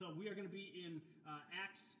are going to be in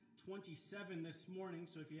Acts 27 this morning.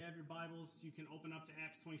 So if you have your Bibles, you can open up to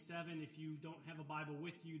Acts 27. If you don't have a Bible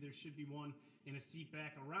with you, there should be one in a seat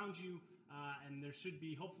back around you. And there should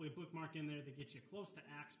be hopefully a bookmark in there that gets you close to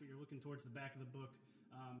Acts, but you're looking towards the back of the book.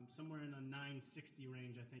 Somewhere in a 960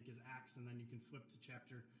 range, I think, is Acts. And then you can flip to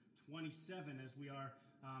chapter 27 as we are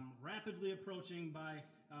rapidly approaching by...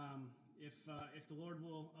 If the Lord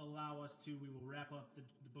will allow us to, we will wrap up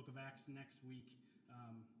the book of Acts next week,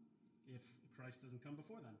 if Christ doesn't come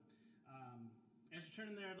before then. As you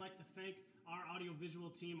turn in there, I'd like to thank our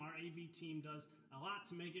audiovisual team. Our AV team does a lot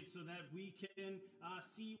to make it so that we can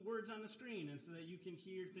see words on the screen and so that you can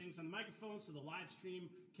hear things on the microphone, so the live stream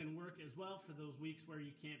can work as well for those weeks where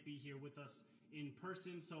you can't be here with us in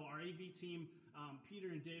person. So our AV team,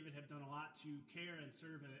 Peter and David, have done a lot to care and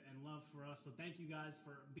serve and love for us. So thank you guys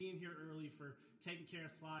for being here early, for taking care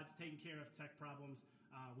of slides, taking care of tech problems.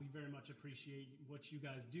 We very much appreciate what you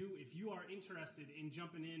guys do. If you are interested in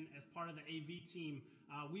jumping in as part of the AV team,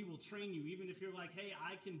 we will train you. Even if you're like, hey,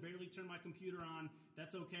 I can barely turn my computer on,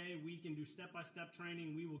 that's okay. We can do step-by-step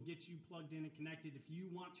training. We will get you plugged in and connected. If you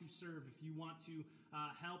want to serve, if you want to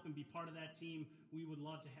help and be part of that team, we would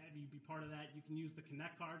love to have you be part of that. You can use the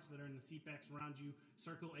Connect cards that are in the seat backs around you,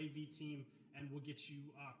 circle AV team, and we'll get you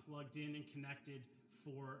plugged in and connected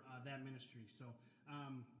for that ministry. So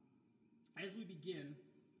as we begin,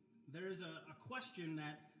 there's a question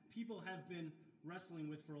that people have been wrestling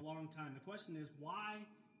with for a long time. The question is, why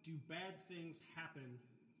do bad things happen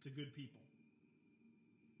to good people?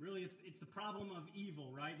 Really, it's the problem of evil,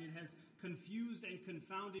 right? It has confused and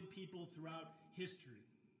confounded people throughout history,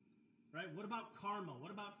 right? What about karma?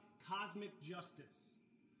 What about cosmic justice?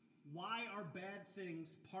 Why are bad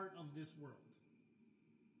things part of this world?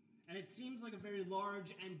 And it seems like a very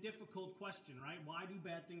large and difficult question, right? Why do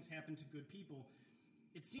bad things happen to good people?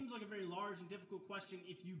 It seems like a very large and difficult question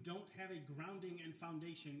if you don't have a grounding and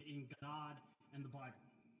foundation in God and the Bible.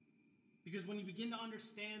 Because when you begin to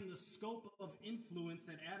understand the scope of influence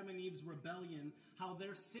that Adam and Eve's rebellion, how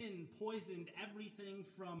their sin poisoned everything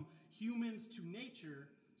from humans to nature,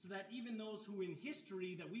 so that even those who in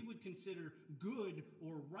history that we would consider good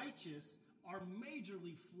or righteous are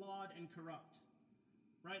majorly flawed and corrupt.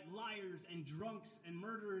 Right? Liars and drunks and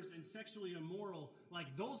murderers and sexually immoral, like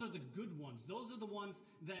those are the good ones. Those are the ones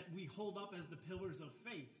that we hold up as the pillars of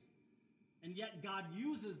faith. And yet God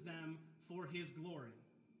uses them for his glory.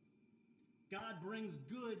 God brings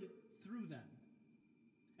good through them.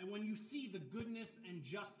 And when you see the goodness and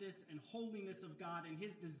justice and holiness of God and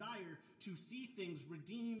his desire to see things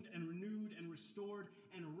redeemed and renewed and restored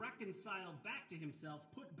and reconciled back to himself,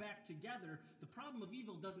 put back together, the problem of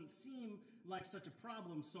evil doesn't seem like such a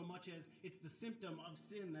problem so much as it's the symptom of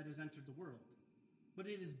sin that has entered the world. But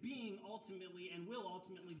it is being ultimately and will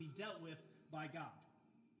ultimately be dealt with by God.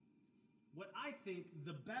 What I think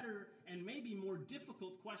the better and maybe more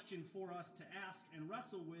difficult question for us to ask and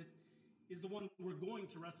wrestle with is the one we're going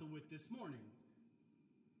to wrestle with this morning.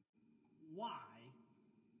 Why?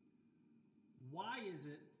 Why is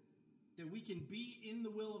it that we can be in the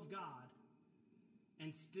will of God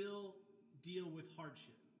and still deal with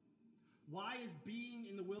hardship? Why is being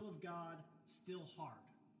in the will of God still hard?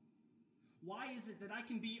 Why is it that I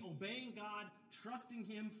can be obeying God, trusting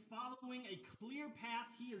him, following a clear path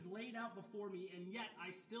he has laid out before me, and yet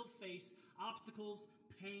I still face obstacles,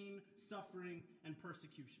 pain, suffering, and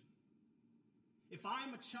persecution? If I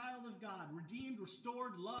am a child of God, redeemed,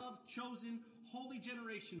 restored, loved, chosen, holy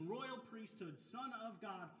generation, royal priesthood, son of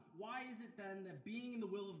God, why is it then that being in the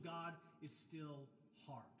will of God is still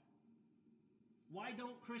hard? Why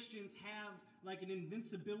don't Christians have like an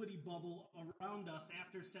invincibility bubble around us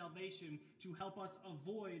after salvation to help us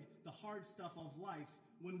avoid the hard stuff of life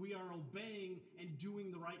when we are obeying and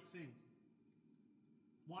doing the right thing?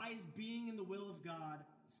 Why is being in the will of God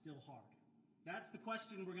still hard? That's the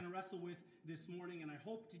question we're going to wrestle with this morning, and I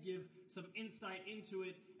hope to give some insight into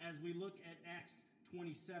it as we look at Acts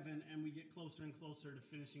 27 and we get closer and closer to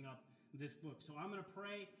finishing up this book. So I'm going to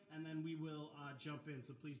pray, and then we will jump in.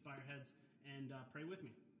 So please bow your heads and pray with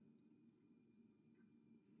me.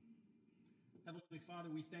 Heavenly Father,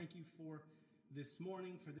 we thank you for this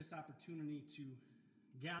morning, for this opportunity to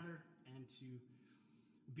gather and to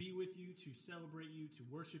be with you, to celebrate you, to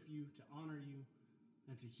worship you, to honor you,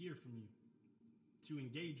 and to hear from you, to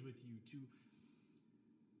engage with you, to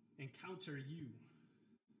encounter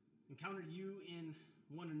you in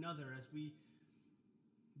one another as we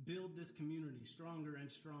build this community stronger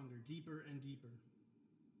and stronger, deeper and deeper.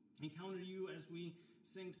 Encounter you as we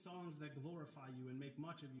sing songs that glorify you and make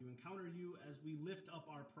much of you. Encounter you as we lift up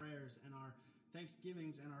our prayers and our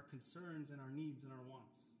thanksgivings and our concerns and our needs and our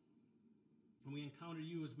wants. And we encounter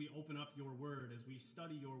you as we open up your word, as we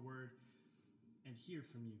study your word and hear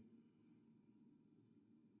from you.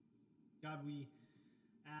 God, we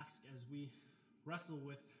ask as we wrestle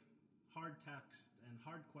with hard text and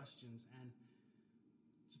hard questions and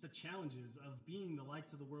just the challenges of being the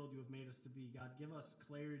lights of the world you have made us to be. God, give us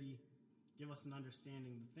clarity, give us an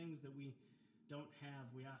understanding. The things that we don't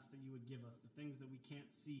have, we ask that you would give us. The things that we can't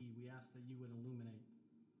see, we ask that you would illuminate.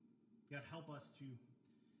 God, help us to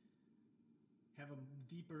have a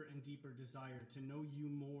deeper and deeper desire to know you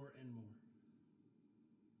more and more.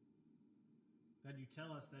 God, you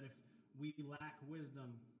tell us that if we lack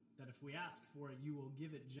wisdom, that if we ask for it, you will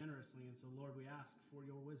give it generously. And so, Lord, we ask for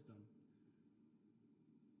your wisdom.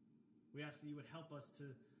 We ask that you would help us to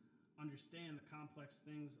understand the complex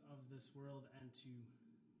things of this world and to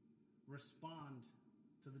respond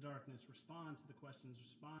to the darkness, respond to the questions,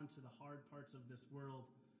 respond to the hard parts of this world,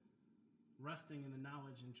 resting in the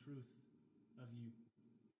knowledge and truth of you.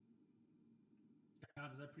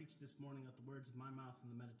 God, as I preach this morning, let the words of my mouth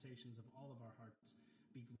and the meditations of all of our hearts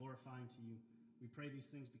be glorifying to you. We pray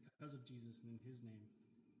these things because of Jesus and in his name.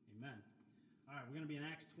 Amen. All right, we're going to be in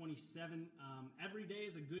Acts 27. Every day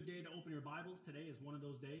is a good day to open your Bibles. Today is one of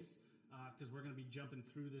those days because we're going to be jumping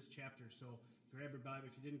through this chapter. So grab your Bible.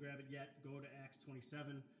 If you didn't grab it yet, go to Acts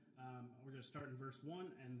 27. We're going to start in verse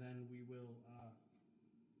 1, and then we will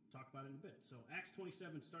talk about it in a bit. So Acts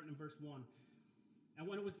 27, starting in verse 1. And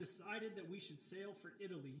when it was decided that we should sail for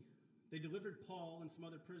Italy, they delivered Paul and some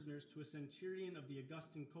other prisoners to a centurion of the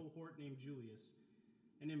Augustan cohort named Julius.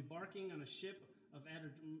 And embarking on a ship of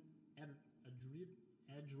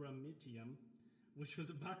Adramyttium, which was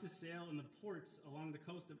about to sail in the ports along the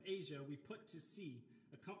coast of Asia, we put to sea,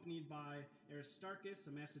 accompanied by Aristarchus,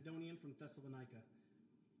 a Macedonian from Thessalonica.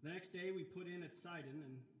 The next day we put in at Sidon,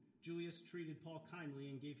 and Julius treated Paul kindly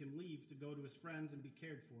and gave him leave to go to his friends and be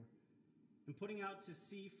cared for. And putting out to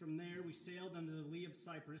sea from there, we sailed under the lee of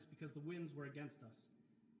Cyprus because the winds were against us.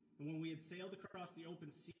 And when we had sailed across the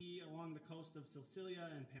open sea along the coast of Cilicia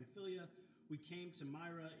and Pamphylia, we came to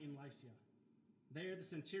Myra in Lycia. There the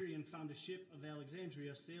centurion found a ship of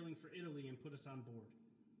Alexandria sailing for Italy and put us on board.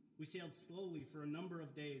 We sailed slowly for a number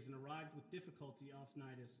of days and arrived with difficulty off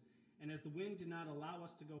Cnidus. And as the wind did not allow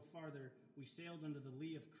us to go farther, we sailed under the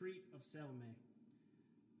lee of Crete of Salome.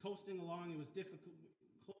 Coasting along it with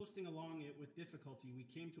difficulty, we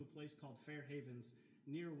came to a place called Fair Havens,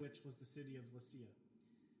 near which was the city of Lasea.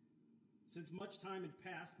 Since much time had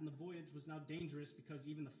passed and the voyage was now dangerous because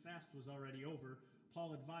even the fast was already over,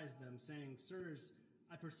 Paul advised them, saying, "Sirs,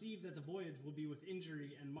 I perceive that the voyage will be with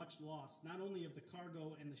injury and much loss, not only of the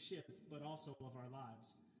cargo and the ship, but also of our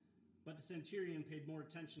lives." But the centurion paid more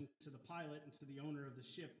attention to the pilot and to the owner of the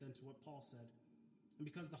ship than to what Paul said. And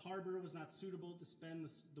because the harbor was not suitable to spend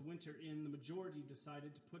the winter in, the majority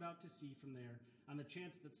decided to put out to sea from there on the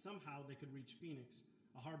chance that somehow they could reach Phoenix,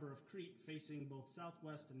 a harbor of Crete facing both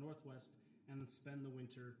southwest and northwest, and spend the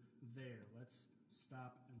winter there. Let's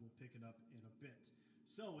stop and we'll pick it up in a bit.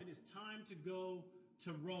 So it is time to go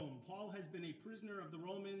to Rome. Paul has been a prisoner of the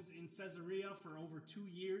Romans in Caesarea for over 2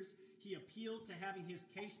 years. He appealed to having his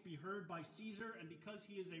case be heard by Caesar, and because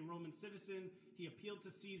he is a Roman citizen, he appealed to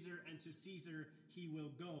Caesar, and to Caesar he will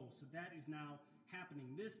go. So that is now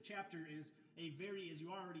happening. This chapter is a very, as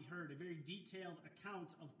you already heard, a very detailed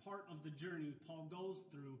account of part of the journey Paul goes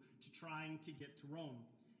through to trying to get to Rome.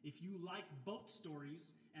 If you like boat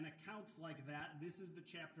stories and accounts like that, this is the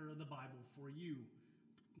chapter of the Bible for you.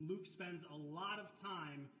 Luke spends a lot of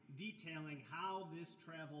time detailing how this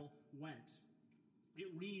travel went. It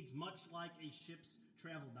reads much like a ship's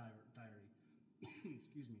travel diary.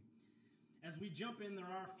 Excuse me. As we jump in, there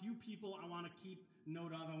are a few people I want to keep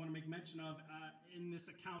note of, I want to make mention of in this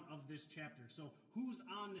account of this chapter. So who's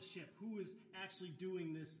on the ship? Who is actually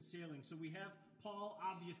doing this sailing? So we have Paul,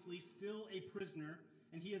 obviously, still a prisoner,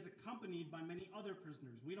 and he is accompanied by many other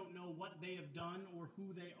prisoners. We don't know what they have done or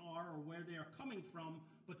who they are or where they are coming from,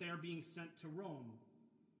 but they are being sent to Rome.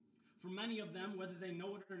 For many of them, whether they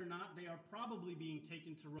know it or not, they are probably being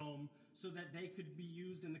taken to Rome so that they could be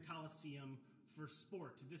used in the Colosseum for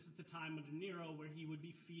sport. This is the time under Nero where he would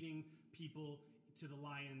be feeding people to the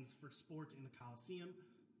lions for sport in the Colosseum.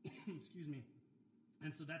 Excuse me.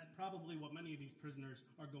 And so that's probably what many of these prisoners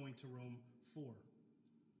are going to Rome for.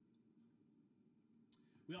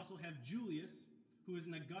 We also have Julius, who is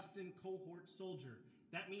an Augustan cohort soldier.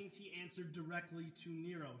 That means he answered directly to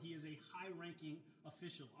Nero. He is a high-ranking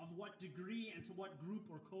official. Of what degree and to what group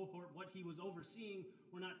or cohort, what he was overseeing,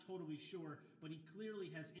 we're not totally sure, but he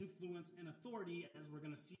clearly has influence and authority, as we're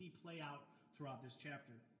going to see play out throughout this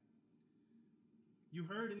chapter. You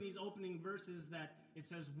heard in these opening verses that it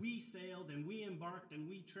says, "We sailed and we embarked and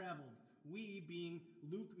we traveled." We being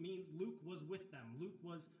Luke means Luke was with them. Luke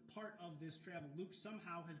was part of this travel. Luke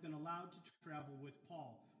somehow has been allowed to travel with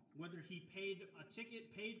Paul. Whether he paid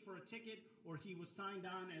for a ticket, or he was signed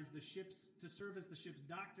on to serve as the ship's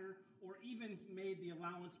doctor, or even he made the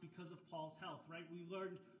allowance because of Paul's health, right? We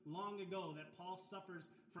learned long ago that Paul suffers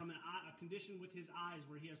from a condition with his eyes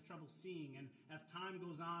where he has trouble seeing. And as time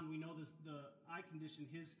goes on, we know the eye condition,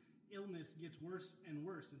 his illness gets worse and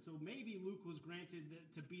worse. And so maybe Luke was granted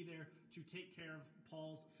to be there to take care of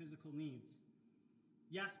Paul's physical needs.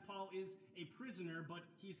 Yes, Paul is a prisoner, but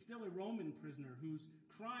he's still a Roman prisoner whose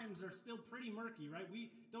crimes are still pretty murky, right?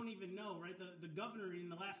 We don't even know, right? The governor in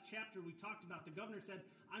the last chapter we talked about, the governor said,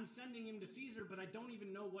 I'm sending him to Caesar, but I don't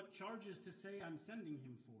even know what charges to say I'm sending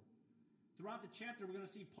him for. Throughout the chapter, we're going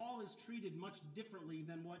to see Paul is treated much differently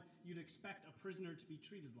than what you'd expect a prisoner to be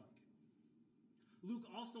treated like. Luke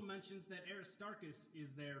also mentions that Aristarchus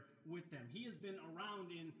is there with them. He has been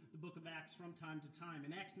around in the book of Acts from time to time.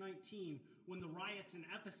 In Acts 19, when the riots in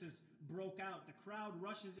Ephesus broke out, the crowd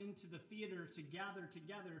rushes into the theater to gather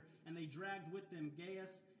together, and they dragged with them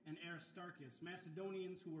Gaius and Aristarchus,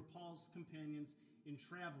 Macedonians who were Paul's companions in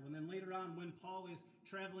travel. And then later on, when Paul is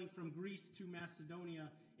traveling from Greece to Macedonia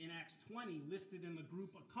in Acts 20, listed in the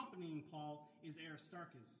group accompanying Paul is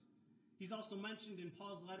Aristarchus. He's also mentioned in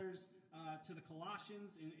Paul's letters to the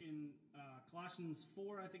Colossians, in Colossians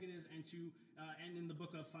 4, I think it is, and in the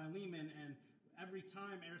book of Philemon. And every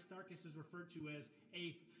time Aristarchus is referred to as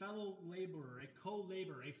a fellow laborer, a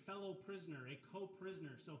co-laborer, a fellow prisoner, a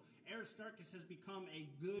co-prisoner. So Aristarchus has become a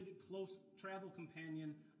good, close travel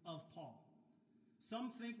companion of Paul.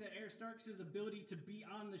 Some think that Aristarchus' ability to be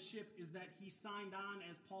on the ship is that he signed on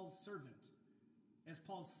as Paul's servant, as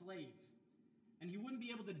Paul's slave. And he wouldn't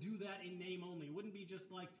be able to do that in name only. It wouldn't be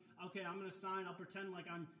just like, okay, I'm going to sign, I'll pretend like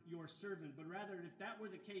I'm your servant. But rather, if that were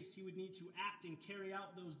the case, he would need to act and carry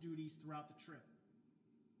out those duties throughout the trip.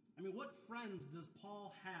 I mean, what friends does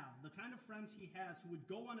Paul have? The kind of friends he has who would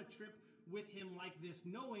go on a trip with him like this,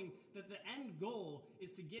 knowing that the end goal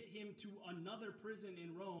is to get him to another prison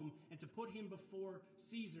in Rome and to put him before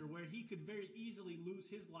Caesar, where he could very easily lose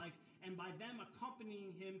his life. And by them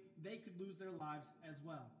accompanying him, they could lose their lives as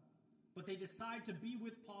well. But they decide to be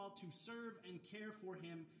with Paul to serve and care for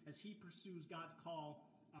him as he pursues God's call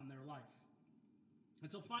on their life.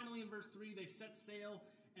 And so finally in verse 3, they set sail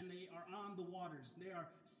and they are on the waters. They are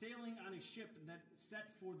sailing on a ship that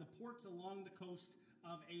set for the ports along the coast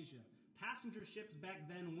of Asia. Passenger ships back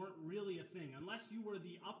then weren't really a thing. Unless you were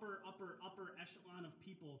the upper echelon of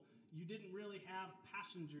people, you didn't really have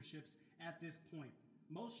passenger ships at this point.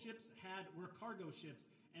 Most ships were cargo ships,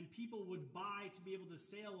 and people would buy to be able to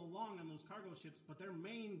sail along on those cargo ships, but their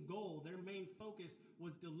main goal, their main focus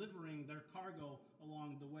was delivering their cargo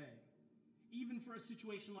along the way. Even for a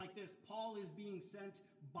situation like this, Paul is being sent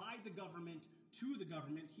by the government to the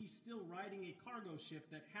government. He's still riding a cargo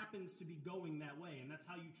ship that happens to be going that way, and that's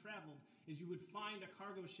how you traveled, is you would find a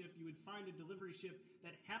cargo ship, you would find a delivery ship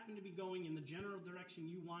that happened to be going in the general direction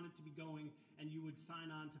you wanted to be going, and you would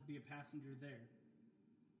sign on to be a passenger there.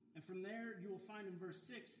 And from there, you will find in verse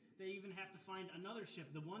 6, they even have to find another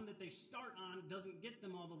ship. The one that they start on doesn't get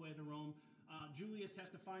them all the way to Rome. Julius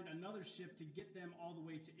has to find another ship to get them all the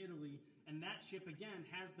way to Italy. And that ship, again,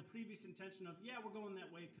 has the previous intention of, we're going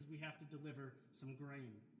that way because we have to deliver some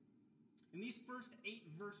grain. In these first 8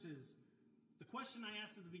 verses, the question I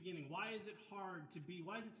asked at the beginning, why is it still hard to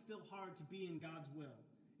be in God's will?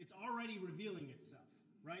 It's already revealing itself,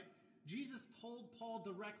 right? Jesus told Paul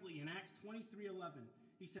directly in Acts 23:11,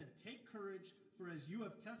 he said, "Take courage, for as you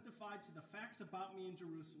have testified to the facts about me in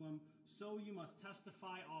Jerusalem, so you must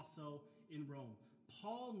testify also in Rome."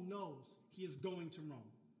 Paul knows he is going to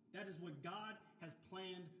Rome. That is what God has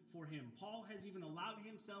planned for him. Paul has even allowed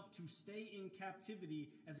himself to stay in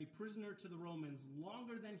captivity as a prisoner to the Romans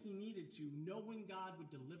longer than he needed to, knowing God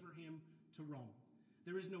would deliver him to Rome.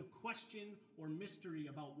 There is no question or mystery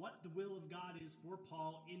about what the will of God is for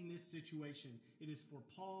Paul in this situation. It is for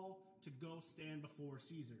Paul to go stand before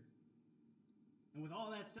Caesar. And with all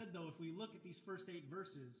that said, though, if we look at these first 8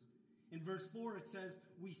 verses, in verse 4 it says,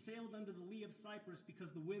 "We sailed under the lee of Cyprus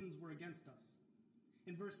because the winds were against us."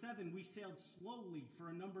 In verse 7, "We sailed slowly for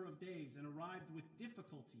a number of days and arrived with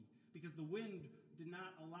difficulty because the wind did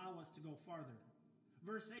not allow us to go farther."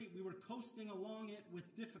 Verse 8, "We were coasting along it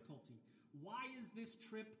with difficulty." Why is this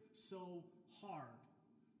trip so hard?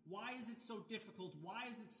 Why is it so difficult? Why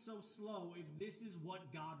is it so slow if this is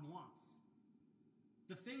what God wants?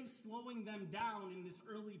 The things slowing them down in this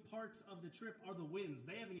early parts of the trip are the winds.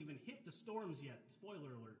 They haven't even hit the storms yet.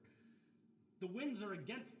 Spoiler alert. The winds are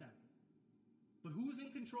against them. But who's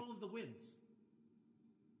in control of the winds?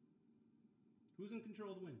 Who's in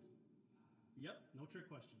control of the winds? Yep, no trick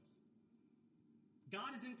questions.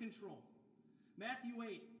 God is in control. Matthew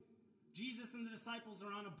 8, Jesus and the disciples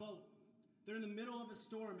are on a boat. They're in the middle of a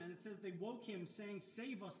storm, and it says they woke him, saying,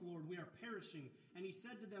 "Save us, Lord, we are perishing." And he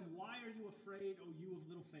said to them, "Why are you afraid, O you of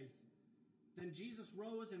little faith?" Then Jesus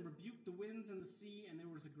rose and rebuked the winds and the sea, and there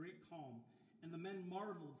was a great calm. And the men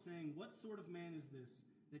marveled, saying, "What sort of man is this,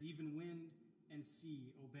 that even wind and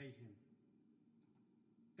sea obey him?"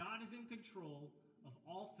 God is in control of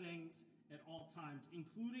all things at all times,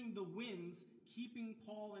 including the winds, keeping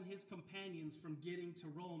Paul and his companions from getting to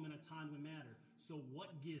Rome in a timely manner. So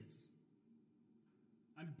what gives?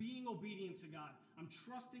 I'm being obedient to God. I'm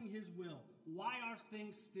trusting his will. Why are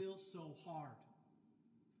things still so hard?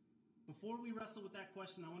 Before we wrestle with that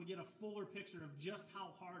question, I want to get a fuller picture of just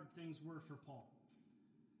how hard things were for Paul.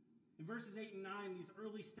 In verses 8 and 9, these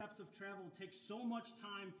early steps of travel take so much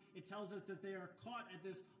time, it tells us that they are caught at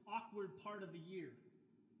this awkward part of the year.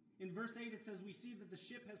 In verse 8, it says, we see that the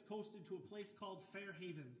ship has coasted to a place called Fair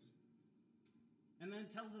Havens. And then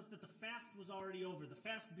it tells us that the fast was already over, the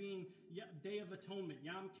fast being Day of Atonement,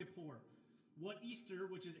 Yom Kippur. What Easter,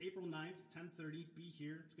 which is April 9th, 10:30, be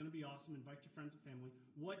here. It's going to be awesome. Invite your friends and family.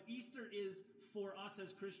 What Easter is for us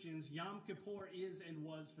as Christians, Yom Kippur is and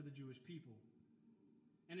was for the Jewish people.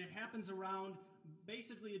 And it happens around,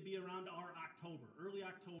 basically it'd be around our October, early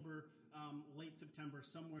October, late September,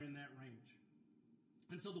 somewhere in that range.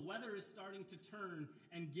 And so the weather is starting to turn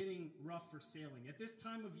and getting rough for sailing. At this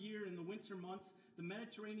time of year, in the winter months, the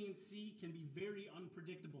Mediterranean Sea can be very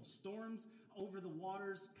unpredictable. Storms over the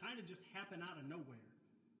waters kind of just happen out of nowhere.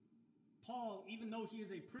 Paul, even though he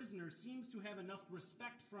is a prisoner, seems to have enough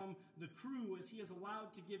respect from the crew as he is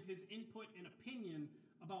allowed to give his input and opinion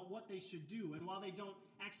about what they should do. And while they don't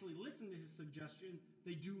actually listen to his suggestion,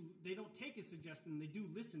 they don't take his suggestion, they do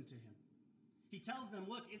listen to him. He tells them,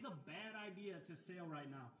 look, it's a bad idea to sail right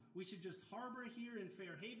now. We should just harbor here in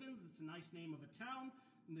Fair Havens. It's a nice name of a town.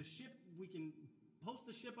 And the ship, we can post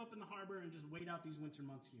the ship up in the harbor and just wait out these winter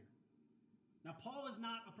months here. Now, Paul is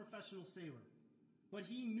not a professional sailor, but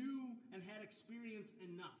he knew and had experienced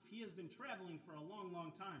enough. He has been traveling for a long,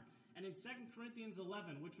 long time. And in 2 Corinthians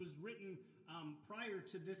 11, which was written prior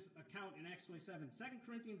to this account in Acts 27, 2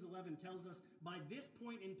 Corinthians 11 tells us by this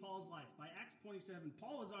point in Paul's life, by Acts 27,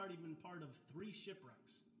 Paul has already been part of 3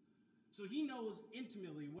 shipwrecks. So he knows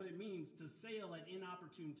intimately what it means to sail at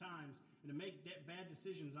inopportune times and to make bad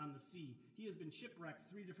decisions on the sea. He has been shipwrecked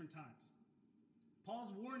 3 different times.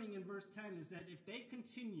 Paul's warning in verse 10 is that if they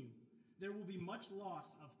continue, there will be much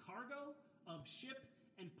loss of cargo, of ship,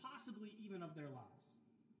 and possibly even of their lives.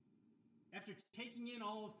 After taking in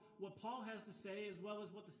all of what Paul has to say, as well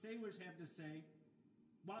as what the sailors have to say,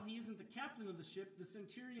 while he isn't the captain of the ship, the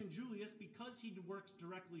centurion Julius, because he works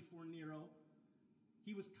directly for Nero,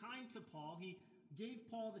 he was kind to Paul. He gave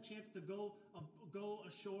Paul the chance to go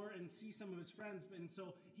ashore and see some of his friends. And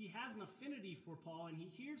so he has an affinity for Paul, and he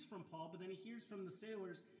hears from Paul, but then he hears from the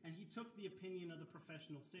sailors, and he took the opinion of the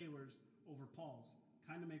professional sailors over Paul's.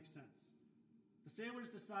 Kind of makes sense. The sailors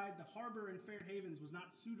decide the harbor in Fair Havens was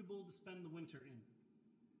not suitable to spend the winter in.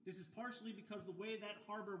 This is partially because the way that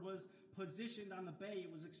harbor was positioned on the bay,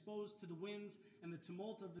 it was exposed to the winds and the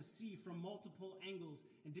tumult of the sea from multiple angles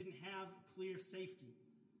and didn't have clear safety.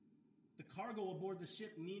 The cargo aboard the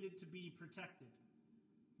ship needed to be protected.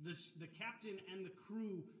 The captain and the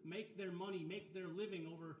crew make their money, make their living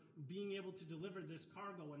over being able to deliver this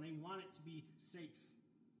cargo, and they want it to be safe.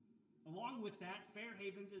 Along with that, Fair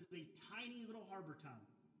Havens is a tiny little harbor town.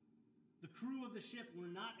 The crew of the ship were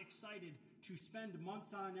not excited to spend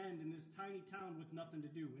months on end in this tiny town with nothing to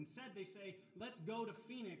do. Instead, they say, let's go to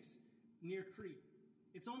Phoenix near Crete.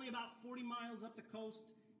 It's only about 40 miles up the coast.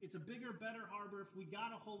 It's a bigger, better harbor. If we got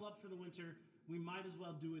to hold up for the winter, we might as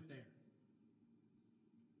well do it there.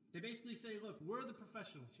 They basically say, look, we're the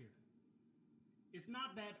professionals here. It's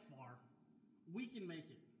not that far. We can make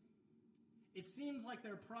it. It seems like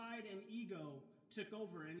their pride and ego took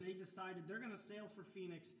over, and they decided they're going to sail for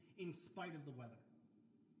Phoenix in spite of the weather.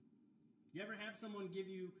 You ever have someone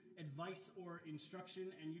give you advice or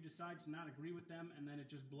instruction, and you decide to not agree with them, and then it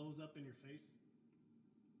just blows up in your face?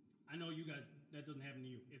 I know you guys, that doesn't happen to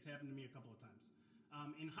you. It's happened to me a couple of times.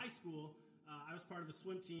 In high school, I was part of a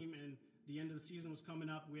swim team, and the end of the season was coming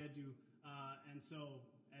up. We had to, and so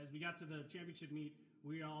as we got to the championship meet,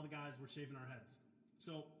 all the guys were shaving our heads.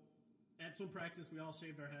 So at swim practice, we all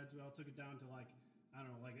shaved our heads. We all took it down to like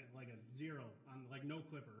a 0 on like no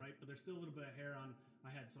clipper, right? But there's still a little bit of hair on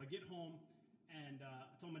my head. So I get home and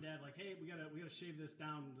I told my dad, like, hey, we gotta shave this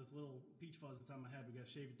down. This little peach fuzz that's on my head, we gotta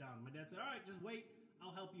shave it down. My dad said, all right, just wait.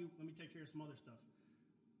 I'll help you. Let me take care of some other stuff.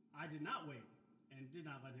 I did not wait and did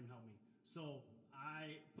not let him help me. So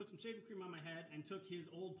I put some shaving cream on my head and took his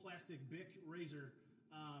old plastic Bic razor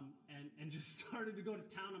and just started to go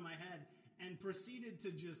to town on my head and proceeded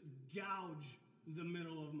to just gouge the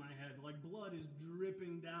middle of my head. Like blood is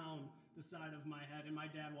dripping down the side of my head, and my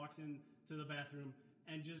dad walks into the bathroom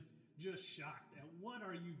and just shocked at, what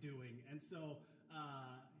are you doing? And so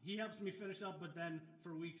he helps me finish up, but then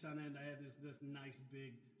for weeks on end I had this nice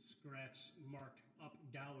big scratch mark up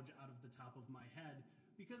gouge out of the top of my head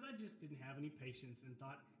because I just didn't have any patience and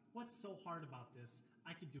thought, what's so hard about this?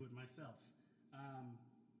 I could do it myself.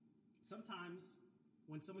 Sometimes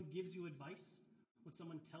when someone gives you advice, when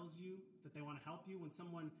someone tells you that they want to help you, when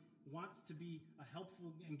someone wants to be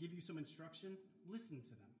helpful and give you some instruction, listen to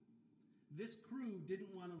them. This crew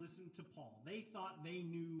didn't want to listen to Paul. They thought they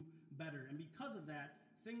knew better. And because of that,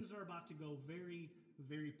 things are about to go very,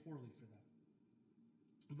 very poorly for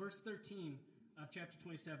them. Verse 13 of chapter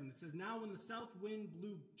 27, it says, "Now when the south wind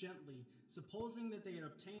blew gently, supposing that they had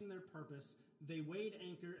obtained their purpose, they weighed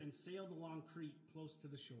anchor and sailed along Crete close to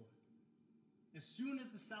the shore." As soon as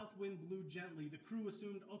the south wind blew gently, the crew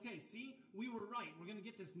assumed, okay, see, we were right. We're going to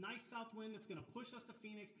get this nice south wind. It's going to push us to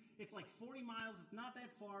Phoenix. It's like 40 miles. It's not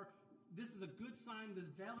that far. This is a good sign. This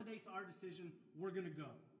validates our decision. We're going to go.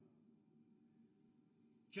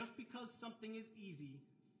 Just because something is easy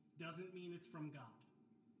doesn't mean it's from God.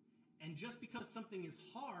 And just because something is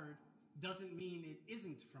hard doesn't mean it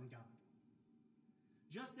isn't from God.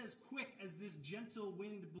 Just as quick as this gentle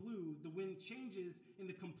wind blew, the wind changes in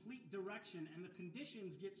the complete direction, and the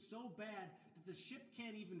conditions get so bad that the ship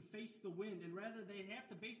can't even face the wind, and rather they have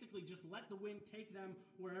to basically just let the wind take them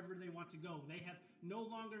wherever they want to go. They have no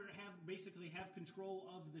longer have control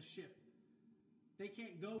of the ship. They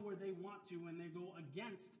can't go where they want to, and they go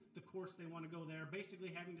against the course they want to go. They are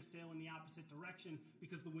basically having to sail in the opposite direction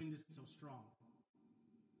because the wind is so strong.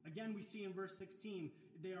 Again, we see in verse 16,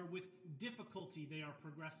 they are with difficulty, they are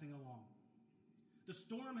progressing along. The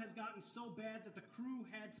storm has gotten so bad that the crew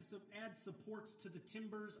had to add supports to the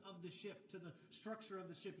timbers of the ship, to the structure of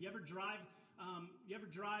the ship. You ever drive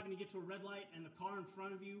and you get to a red light and the car in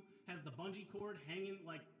front of you has the bungee cord hanging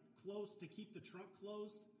like close to keep the trunk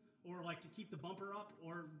closed, or like to keep the bumper up,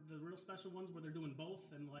 or the real special ones where they're doing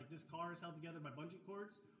both and like this car is held together by bungee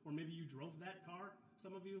cords, or maybe you drove that car,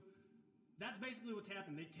 some of you. That's basically what's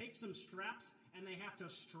happened. They take some straps and they have to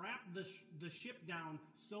strap the ship down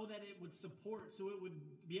so that it would support, so it would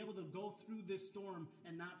be able to go through this storm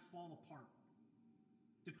and not fall apart.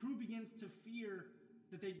 The crew begins to fear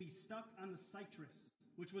that they'd be stuck on the Cyprus,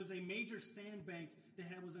 which was a major sandbank that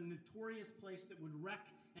was a notorious place that would wreck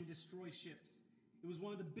and destroy ships. It was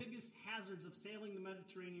one of the biggest hazards of sailing the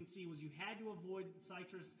Mediterranean Sea was you had to avoid the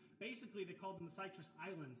Cyprus. Basically, they called them the Cyprus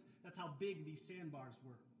Islands. That's how big these sandbars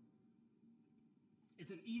were. It's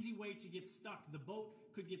an easy way to get stuck. The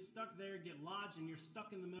boat could get stuck there, get lodged, and you're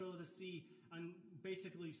stuck in the middle of the sea and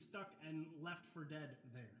basically stuck and left for dead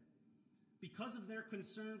there. Because of their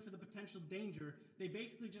concern for the potential danger, they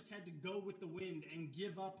basically just had to go with the wind and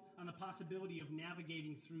give up on the possibility of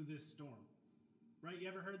navigating through this storm. Right? You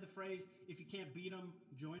ever heard the phrase, if you can't beat them,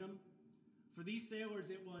 join them? For these sailors,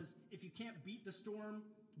 it was, if you can't beat the storm,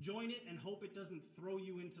 join it and hope it doesn't throw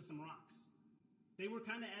you into some rocks. They were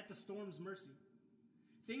kind of at the storm's mercy.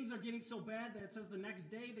 Things are getting so bad that it says the next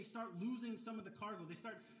day they start losing some of the cargo. They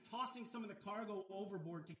start tossing some of the cargo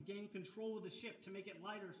overboard to gain control of the ship, to make it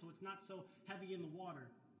lighter so it's not so heavy in the water.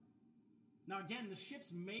 Now again, the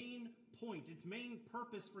ship's main point, its main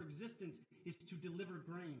purpose for existence is to deliver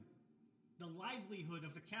grain. The livelihood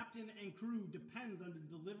of the captain and crew depends on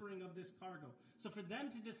the delivering of this cargo. So for them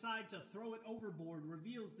to decide to throw it overboard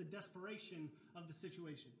reveals the desperation of the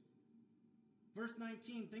situation. Verse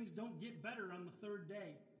 19, things don't get better on the third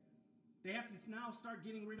day. They have to now start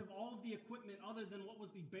getting rid of all of the equipment other than what was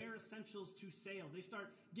the bare essentials to sail. They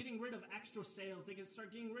start getting rid of extra sails. They can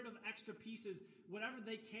start getting rid of extra pieces, whatever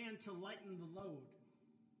they can to lighten the load.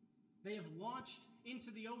 They have launched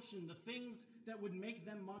into the ocean the things that would make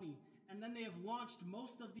them money. And then they have launched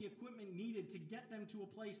most of the equipment needed to get them to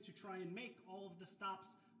a place to try and make all of the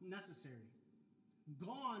stops necessary.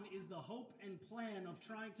 Gone is the hope and plan of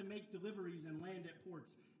trying to make deliveries and land at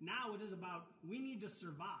ports. Now it is about, we need to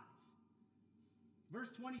survive.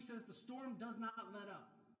 Verse 20 says, the storm does not let up.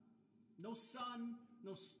 No sun,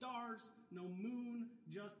 no stars, no moon,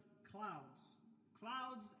 just clouds.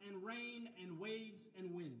 Clouds and rain and waves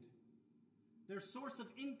and wind. Their source of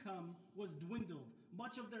income was dwindled.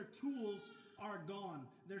 Much of their tools are gone.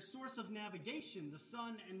 Their source of navigation, the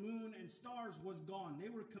sun and moon and stars, was gone. They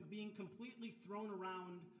were being completely thrown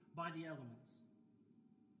around by the elements.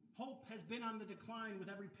 Hope has been on the decline with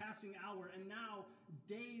every passing hour, and now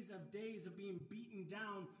days of being beaten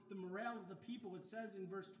down, the morale of the people. It says in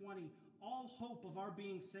verse 20, all hope of our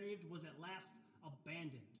being saved was at last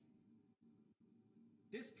abandoned.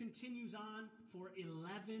 This continues on for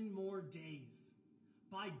 11 more days.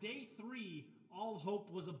 By day 3, all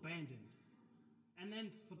hope was abandoned. And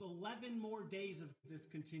then for 11 more days of this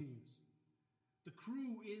continues. The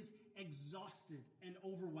crew is exhausted and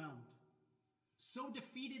overwhelmed. So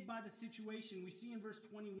defeated by the situation, we see in verse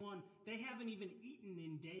 21, they haven't even eaten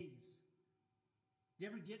in days. You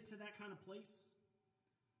ever get to that kind of place?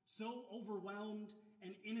 So overwhelmed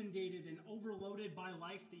and inundated and overloaded by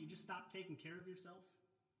life that you just stop taking care of yourself?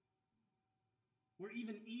 Where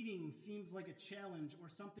even eating seems like a challenge or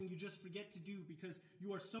something you just forget to do because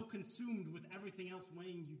you are so consumed with everything else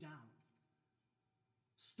weighing you down.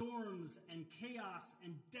 Storms and chaos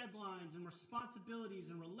and deadlines and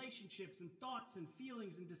responsibilities and relationships and thoughts and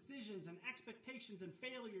feelings and decisions and expectations and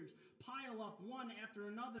failures pile up one after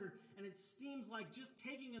another, and it seems like just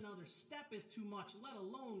taking another step is too much, let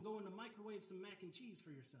alone going to microwave some mac and cheese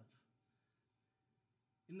for yourself.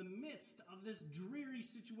 In the midst of this dreary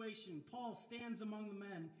situation, Paul stands among the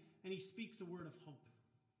men and he speaks a word of hope.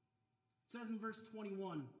 It says in verse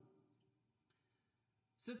 21,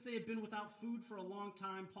 since they had been without food for a long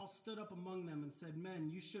time, Paul stood up among them and said,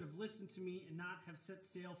 men, you should have listened to me and not have set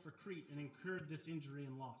sail for Crete and incurred this injury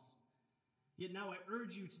and loss. Yet now I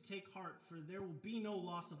urge you to take heart, for there will be no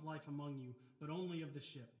loss of life among you, but only of the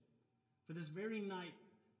ship. For this very night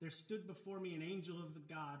there stood before me an angel of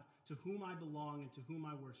the God to whom I belong and to whom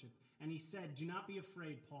I worship. And he said, do not be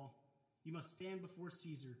afraid, Paul. You must stand before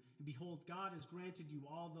Caesar. And behold, God has granted you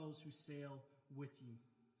all those who sail with you.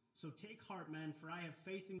 So take heart, men, for I have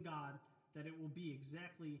faith in God that it will be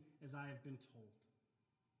exactly as I have been told.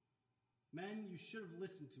 Men, you should have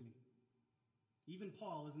listened to me. Even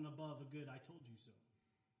Paul isn't above a good I told you so.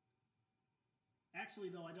 Actually,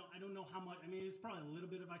 though, I don't know how much. I mean, it's probably a little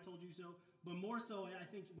bit of I told you so. But more so, I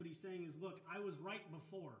think what he's saying is, look, I was right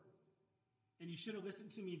before. And you should have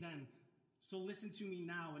listened to me then. So listen to me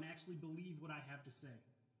now and actually believe what I have to say.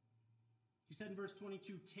 He said in verse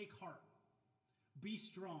 22, take heart. Be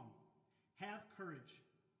strong. Have courage.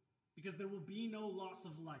 Because there will be no loss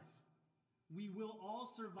of life. We will all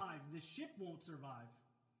survive. The ship won't survive,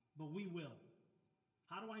 but we will.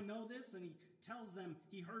 How do I know this? And he tells them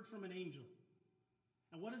he heard from an angel.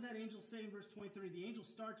 And what does that angel say in verse 23? The angel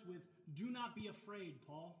starts with, do not be afraid,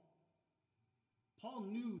 Paul. Paul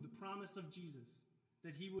knew the promise of Jesus,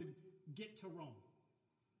 that he would get to Rome.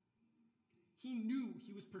 He knew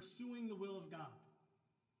he was pursuing the will of God.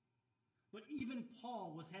 But even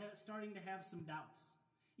Paul was starting to have some doubts.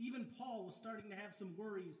 Even Paul was starting to have some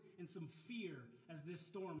worries and some fear as this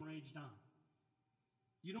storm raged on.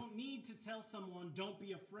 You don't need to tell someone, don't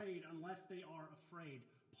be afraid, unless they are afraid.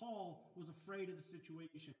 Paul was afraid of the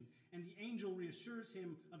situation, and the angel reassures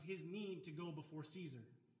him of his need to go before Caesar.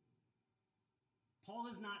 Paul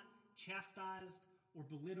is not chastised or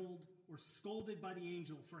belittled or scolded by the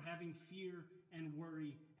angel for having fear and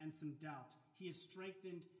worry and some doubt. He is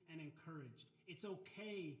strengthened and encouraged. It's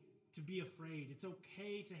okay to be afraid. It's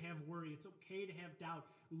okay to have worry. It's okay to have doubt.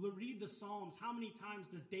 Read the Psalms. How many times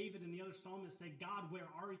does David and the other psalmists say, God, where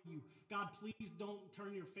are you? God, please don't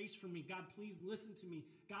turn your face from me. God, please listen to me.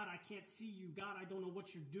 God, I can't see you. God, I don't know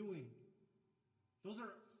what you're doing. Those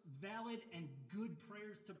are valid and good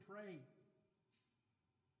prayers to pray.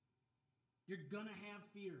 You're going to have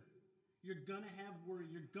fear. You're going to have worry.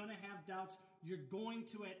 You're going to have doubts. You're going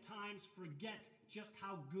to at times forget just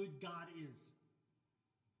how good God is.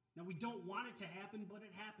 Now, we don't want it to happen, but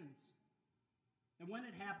it happens. And when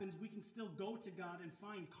it happens, we can still go to God and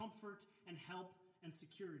find comfort and help and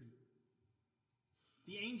security.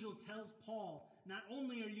 The angel tells Paul, not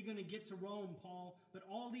only are you going to get to Rome, Paul, but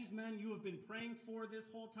all these men you have been praying for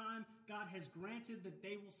this whole time, God has granted that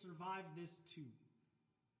they will survive this too.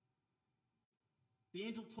 The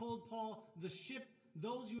angel told Paul, the ship,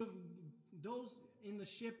 those in the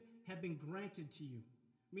ship have been granted to you.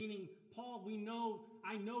 Meaning, Paul,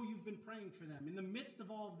 I know you've been praying for them. In the midst of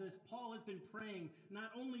all of this, Paul has been praying not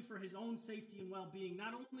only for his own safety and well-being,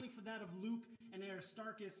 not only for that of Luke and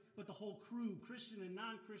Aristarchus, but the whole crew, Christian and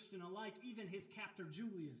non-Christian alike, even his captor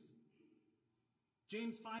Julius.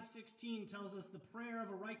 James 5:16 tells us the prayer of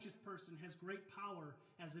a righteous person has great power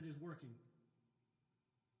as it is working.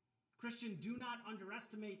 Christian, do not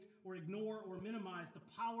underestimate or ignore or minimize the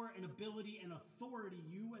power and ability and authority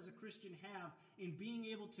you as a Christian have in being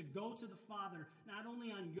able to go to the Father, not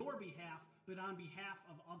only on your behalf, but on behalf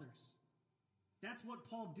of others. That's what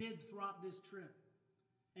Paul did throughout this trip.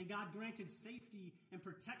 And God granted safety and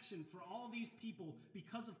protection for all these people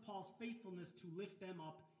because of Paul's faithfulness to lift them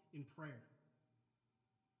up in prayer.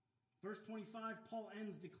 Verse 25, Paul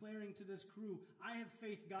ends declaring to this crew, I have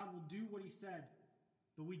faith God will do what he said,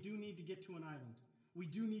 but we do need to get to an island. We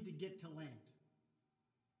do need to get to land.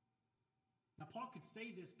 Now, Paul could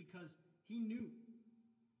say this because he knew.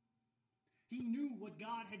 He knew what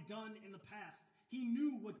God had done in the past. He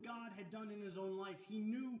knew what God had done in his own life. He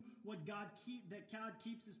knew that God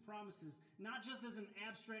keeps his promises, not just as an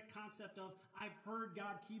abstract concept of, I've heard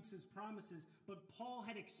God keeps his promises, but Paul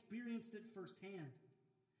had experienced it firsthand.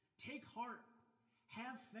 Take heart.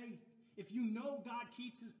 Have faith. If you know God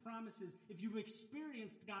keeps his promises, if you've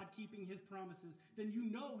experienced God keeping his promises, then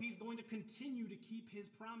you know he's going to continue to keep his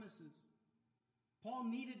promises. Paul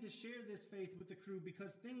needed to share this faith with the crew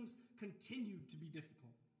because things continued to be difficult.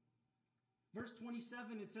 Verse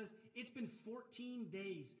 27, it says, it's been 14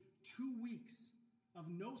 days, 2 weeks of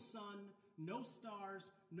no sun, no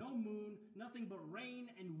stars, no moon, nothing but rain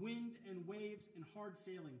and wind and waves and hard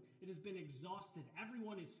sailing. It has been exhausted.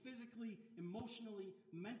 Everyone is physically, emotionally,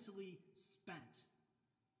 mentally spent.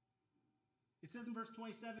 It says in verse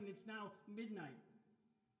 27, it's now midnight.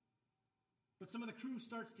 But some of the crew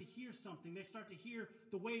starts to hear something. They start to hear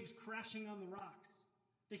the waves crashing on the rocks.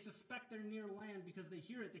 They suspect they're near land because they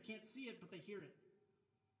hear it. They can't see it, but they hear it.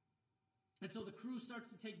 And so the crew starts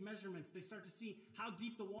to take measurements. They start to see how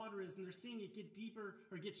deep the water is, and they're seeing it get deeper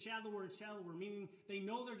or get shallower and shallower, meaning they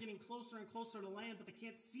know they're getting closer and closer to land, but they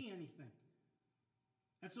can't see anything.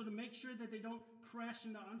 And so to make sure that they don't crash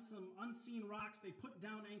into some unseen rocks, they put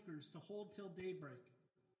down anchors to hold till daybreak.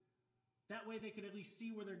 That way they could at least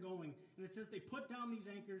see where they're going. And it says they put down these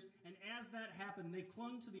anchors, and as that happened, they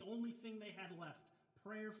clung to the only thing they had left,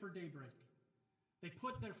 prayer for daybreak. They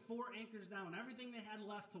put their 4 anchors down, everything they had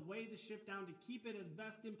left to weigh the ship down, to keep it as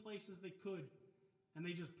best in place as they could. And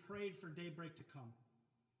they just prayed for daybreak to come.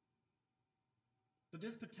 But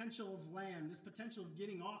this potential of land, this potential of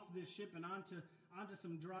getting off this ship and onto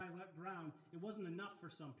some dry ground, it wasn't enough for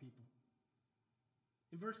some people.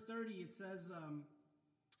 In verse 30, it says,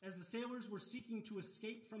 as the sailors were seeking to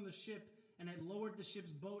escape from the ship and had lowered the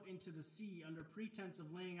ship's boat into the sea under pretense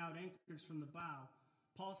of laying out anchors from the bow,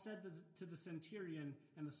 Paul said to the centurion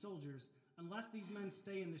and the soldiers, unless these men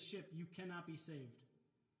stay in the ship, you cannot be saved.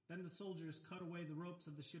 Then the soldiers cut away the ropes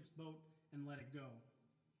of the ship's boat and let it go.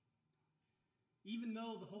 Even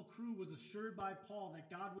though the whole crew was assured by Paul that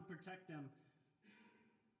God would protect them,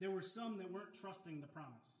 there were some that weren't trusting the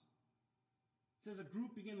promise. It says a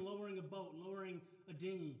group began lowering a boat, lowering a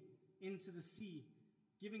dinghy into the sea,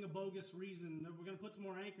 giving a bogus reason that we're going to put some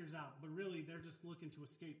more anchors out, but really they're just looking to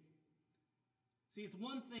escape. See, it's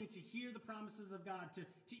one thing to hear the promises of God,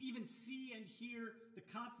 to even see and hear the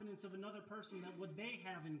confidence of another person that what they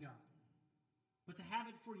have in God. But to have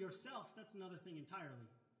it for yourself, that's another thing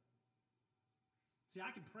entirely. See,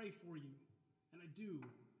 I can pray for you, and I do.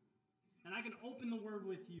 And I can open the Word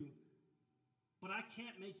with you, but I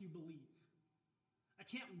can't make you believe. I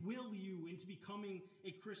can't will you into becoming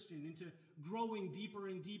a Christian, into growing deeper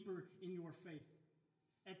and deeper in your faith.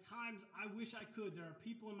 At times, I wish I could. There are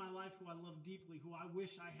people in my life who I love deeply, who I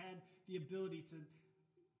wish I had the ability to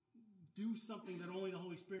do something that only the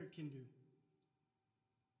Holy Spirit can do.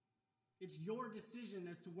 It's your decision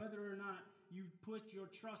as to whether or not you put your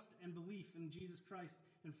trust and belief in Jesus Christ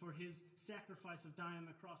and for his sacrifice of dying on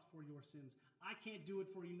the cross for your sins. I can't do it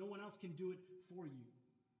for you. No one else can do it for you.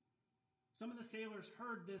 Some of the sailors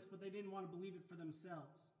heard this, but they didn't want to believe it for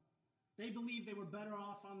themselves. They believed they were better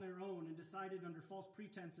off on their own and decided under false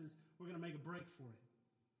pretenses, we're going to make a break for it.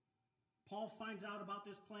 Paul finds out about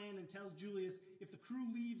this plan and tells Julius, if the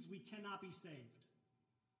crew leaves, we cannot be saved.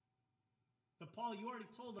 But Paul, you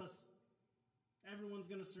already told us everyone's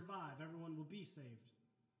going to survive. Everyone will be saved.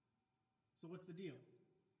 So what's the deal?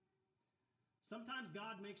 Sometimes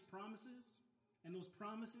God makes promises, and those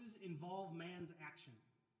promises involve man's action.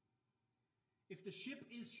 If the ship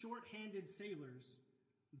is short-handed sailors,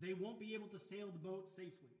 they won't be able to sail the boat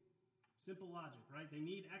safely. Simple logic, right? They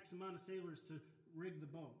need X amount of sailors to rig the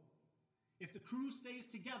boat. If the crew stays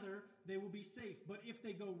together, they will be safe. But if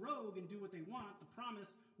they go rogue and do what they want, the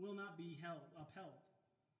promise will not be upheld.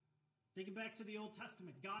 Thinking back to the Old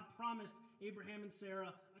Testament, God promised Abraham and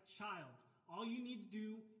Sarah a child. All you need to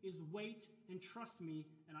do is wait and trust me,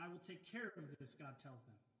 and I will take care of this, God tells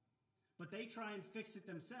them. But they try and fix it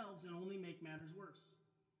themselves and only make matters worse.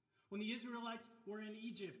 When the Israelites were in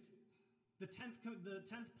Egypt, the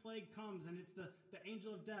 10th plague comes, and it's the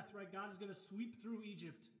angel of death, right? God is going to sweep through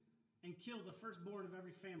Egypt and kill the firstborn of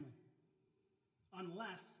every family.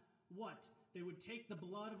 Unless, what? They would take the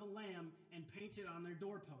blood of a lamb and paint it on their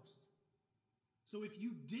doorpost. So if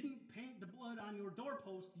you didn't paint the blood on your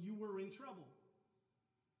doorpost, you were in trouble.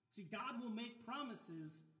 See, God will make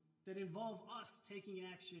promises that involve us taking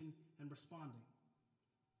action and responding.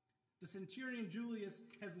 The centurion Julius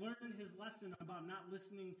has learned his lesson about not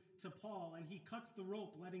listening to Paul, and he cuts the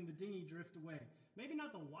rope, letting the dinghy drift away. Maybe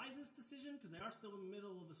not the wisest decision, because they are still in the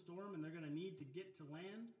middle of a storm and they're going to need to get to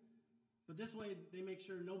land. But this way, they make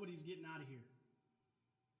sure nobody's getting out of here.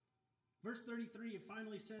 Verse 33, it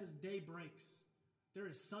finally says, day breaks. There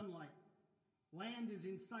is sunlight. Land is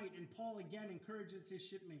in sight, and Paul again encourages his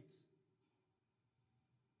shipmates.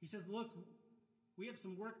 He says, look, we have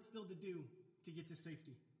some work still to do to get to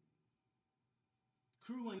safety.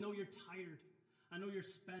 Crew, I know you're tired. I know you're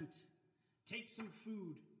spent. Take some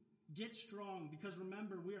food. Get strong, because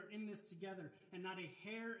remember, we are in this together, and not a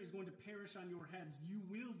hair is going to perish on your heads. You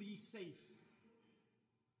will be safe.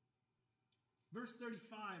 Verse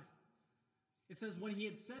 35, it says, when he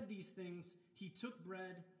had said these things, he took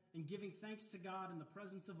bread, and giving thanks to God in the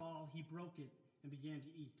presence of all, he broke it and began to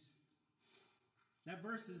eat. That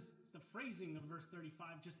verse is, the phrasing of verse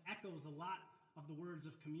 35 just echoes a lot of the words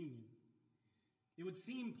of communion. It would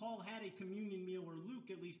seem Paul had a communion meal, or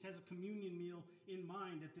Luke at least has a communion meal in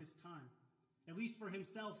mind at this time, at least for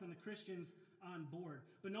himself and the Christians on board.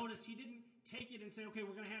 But notice he didn't take it and say, okay,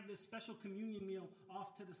 we're going to have this special communion meal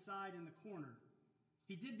off to the side in the corner.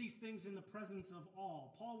 He did these things in the presence of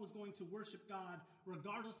all. Paul was going to worship God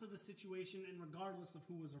regardless of the situation and regardless of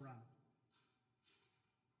who was around.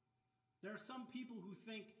 There are some people who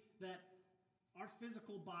think that our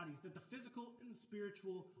physical bodies, that the physical and the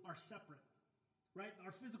spiritual are separate. Right?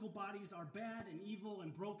 Our physical bodies are bad and evil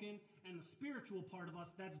and broken, and the spiritual part of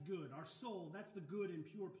us, that's good. Our soul, that's the good and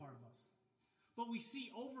pure part of us. But we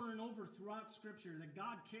see over and over throughout Scripture that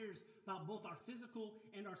God cares about both our physical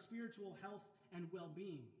and our spiritual health and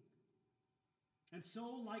well-being. And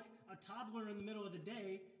so, like a toddler in the middle of the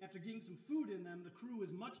day, after getting some food in them, the crew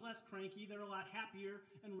is much less cranky, they're a lot happier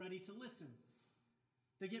and ready to listen.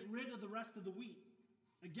 They get rid of the rest of the wheat.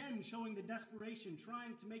 Again, showing the desperation,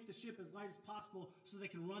 trying to make the ship as light as possible so they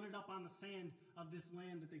can run it up on the sand of this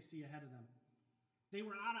land that they see ahead of them. They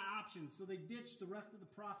were out of options, so they ditched the rest of the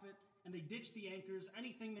profit, and they ditched the anchors.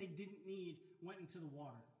 Anything they didn't need went into the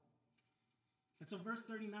water. And so verse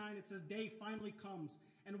 39, it says, day finally comes,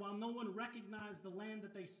 and while no one recognized the land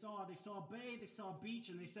that they saw a bay, they saw a beach,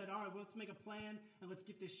 and they said, all right, well, let's make a plan, and let's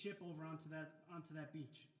get this ship over onto that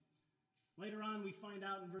beach. Later on, we find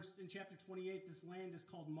out in chapter 28, this land is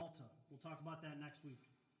called Malta. We'll talk about that next week.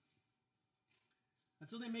 And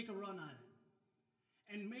so they make a run on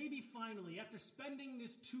it. And maybe finally, after spending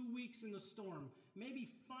this 2 weeks in the storm, maybe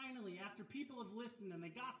finally, after people have listened and they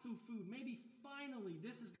got some food, maybe finally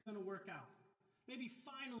this is going to work out. Maybe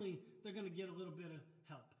finally they're going to get a little bit of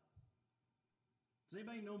help. Does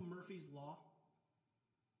anybody know Murphy's Law?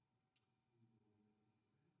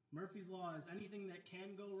 Murphy's Law is anything that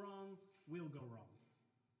can go wrong will go wrong.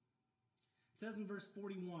 It says in verse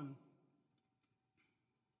 41,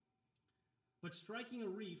 but striking a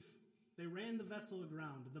reef, they ran the vessel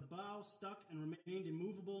aground. The bow stuck and remained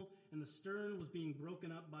immovable, and the stern was being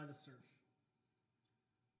broken up by the surf.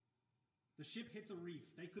 The ship hits a reef.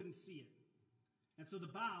 They couldn't see it. And so the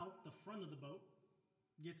bow, the front of the boat,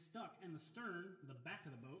 gets stuck, and the stern, the back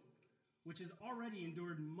of the boat, which has already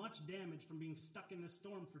endured much damage from being stuck in this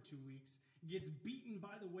storm for 2 weeks, gets beaten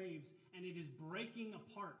by the waves, and it is breaking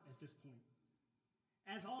apart at this point.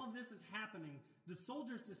 As all of this is happening, the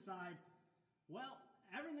soldiers decide, well,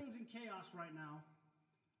 everything's in chaos right now.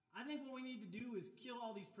 I think what we need to do is kill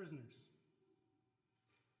all these prisoners.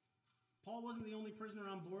 Paul wasn't the only prisoner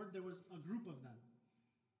on board. There was a group of them.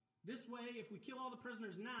 This way, if we kill all the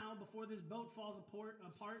prisoners now, before this boat falls apart,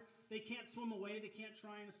 they can't swim away, they can't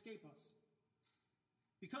try and escape us.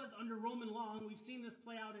 Because under Roman law, and we've seen this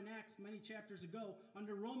play out in Acts many chapters ago,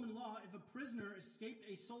 under Roman law, if a prisoner escaped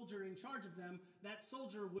a soldier in charge of them, that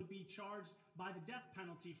soldier would be charged by the death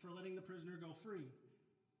penalty for letting the prisoner go free.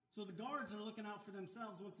 So the guards are looking out for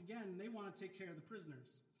themselves once again, and they want to take care of the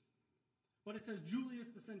prisoners. But it says Julius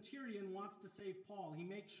the centurion wants to save Paul. He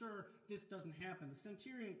makes sure this doesn't happen. The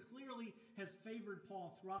centurion clearly has favored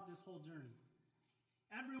Paul throughout this whole journey.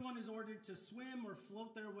 Everyone is ordered to swim or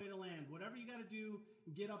float their way to land. Whatever you got to do,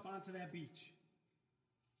 get up onto that beach.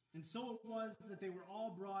 And so it was that they were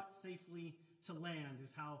all brought safely to land,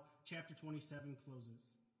 is how chapter 27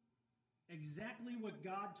 closes. Exactly what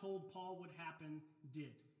God told Paul would happen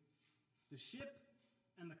did. The ship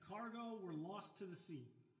and the cargo were lost to the sea.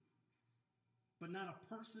 But not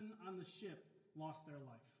a person on the ship lost their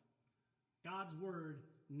life. God's word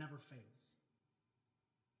never fails.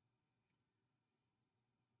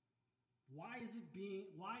 Why is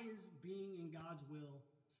being in God's will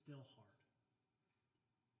still hard?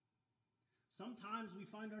 Sometimes we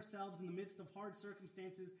find ourselves in the midst of hard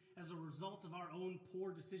circumstances as a result of our own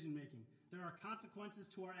poor decision making. There are consequences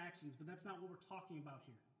to our actions, but that's not what we're talking about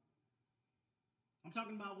here. I'm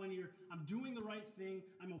talking about when I'm doing the right thing,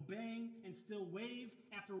 I'm obeying, and still wave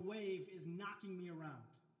after wave is knocking me around.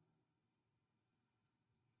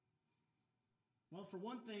 Well, for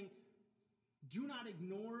one thing, do not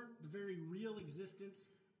ignore the very real existence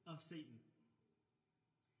of Satan.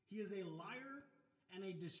 He is a liar and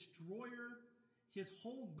a destroyer. His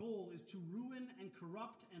whole goal is to ruin and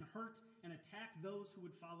corrupt and hurt and attack those who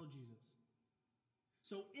would follow Jesus.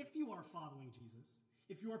 So if you are following Jesus,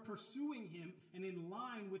 if you are pursuing him and in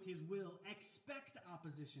line with his will, expect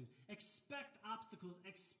opposition, expect obstacles,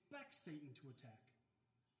 expect Satan to attack.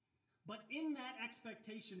 But in that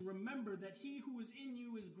expectation, remember that he who is in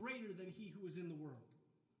you is greater than he who is in the world.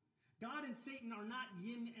 God and Satan are not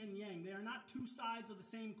yin and yang. They are not two sides of the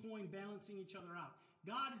same coin balancing each other out.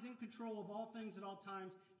 God is in control of all things at all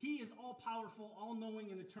times. He is all-powerful, all-knowing,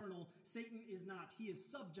 and eternal. Satan is not. He is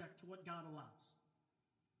subject to what God allows.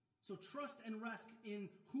 So trust and rest in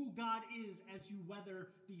who God is as you weather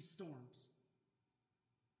these storms.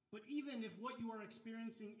 But even if what you are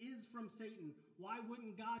experiencing is from Satan, why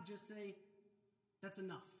wouldn't God just say, that's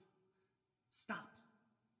enough? Stop.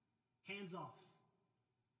 Hands off.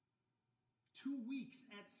 2 weeks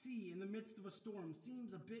at sea in the midst of a storm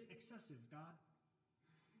seems a bit excessive, God.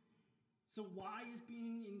 So why is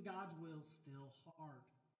being in God's will still hard?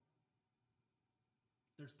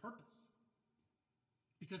 There's purpose.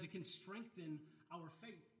 Because it can strengthen our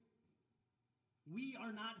faith. We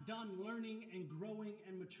are not done learning and growing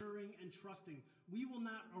and maturing and trusting. We will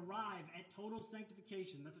not arrive at total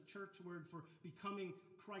sanctification, that's a church word for becoming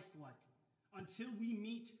Christ-like, until we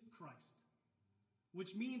meet Christ.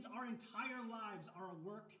 Which means our entire lives are a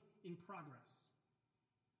work in progress.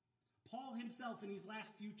 Paul himself in these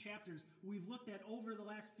last few chapters we've looked at over the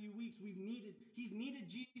last few weeks, he's needed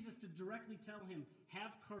Jesus to directly tell him,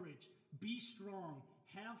 have courage, be strong,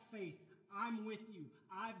 have faith, I'm with you,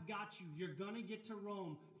 I've got you, you're going to get to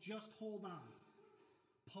Rome, just hold on.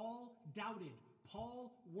 Paul doubted,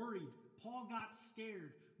 Paul worried, Paul got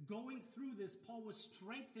scared. Going through this, Paul was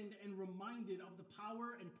strengthened and reminded of the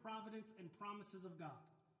power and providence and promises of God.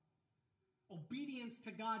 Obedience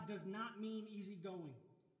to God does not mean easygoing.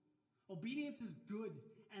 Obedience is good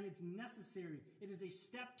and it's necessary. It is a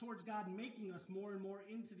step towards God making us more and more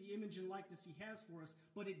into the image and likeness he has for us,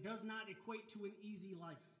 but it does not equate to an easy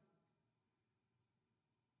life.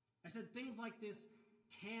 I said things like this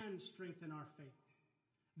can strengthen our faith.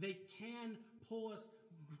 They can pull us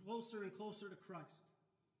closer and closer to Christ,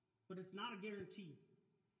 but it's not a guarantee.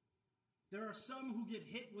 There are some who get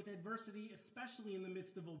hit with adversity, especially in the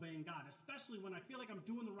midst of obeying God, especially when I feel like I'm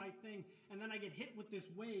doing the right thing, and then I get hit with this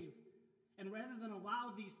wave. And rather than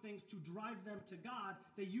allow these things to drive them to God,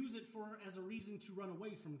 they use it as a reason to run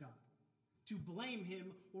away from God, to blame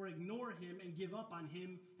him or ignore him and give up on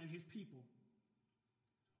him and his people.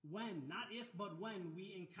 When, not if, but when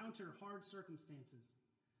we encounter hard circumstances,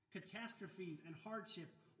 catastrophes and hardship,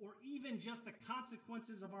 or even just the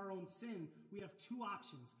consequences of our own sin, we have two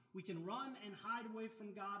options. We can run and hide away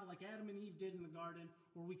from God like Adam and Eve did in the garden,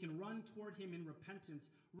 or we can run toward him in repentance,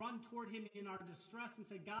 run toward him in our distress and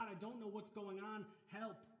say, God, I don't know what's going on,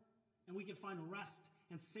 help. And we can find rest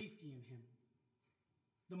and safety in him.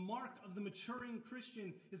 The mark of the maturing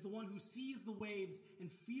Christian is the one who sees the waves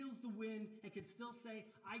and feels the wind and can still say,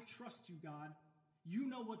 I trust you, God. You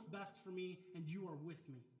know what's best for me and you are with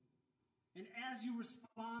me. And as you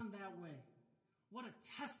respond that way, what a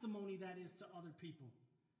testimony that is to other people.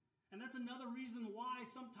 And that's another reason why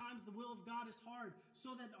sometimes the will of God is hard,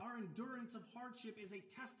 so that our endurance of hardship is a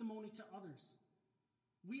testimony to others.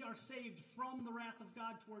 We are saved from the wrath of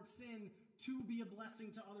God towards sin to be a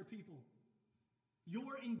blessing to other people.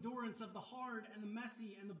 Your endurance of the hard and the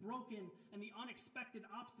messy and the broken and the unexpected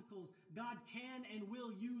obstacles, God can and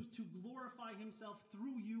will use to glorify himself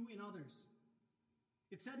through you in others.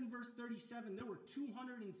 It said in verse 37, there were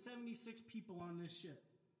 276 people on this ship.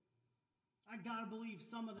 I gotta believe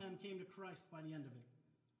some of them came to Christ by the end of it.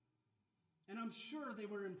 And I'm sure they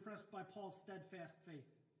were impressed by Paul's steadfast faith.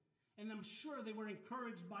 And I'm sure they were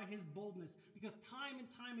encouraged by his boldness, because time and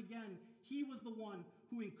time again, he was the one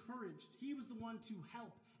who encouraged. He was the one to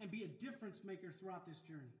help and be a difference maker throughout this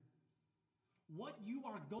journey. What you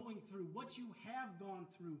are going through, what you have gone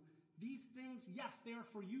through, these things, yes, they are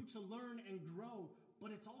for you to learn and grow,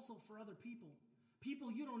 but it's also for other people. People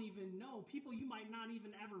you don't even know, people you might not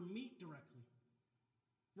even ever meet directly.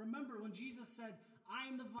 Remember when Jesus said, I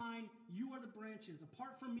am the vine, you are the branches.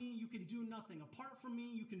 Apart from me, you can do nothing. Apart from me,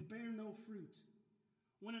 you can bear no fruit.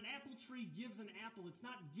 When an apple tree gives an apple, it's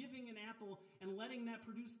not giving an apple and letting that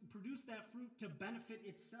produce that fruit to benefit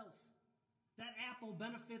itself. That apple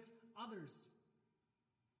benefits others.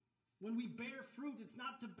 When we bear fruit, it's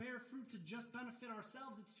not to bear fruit to just benefit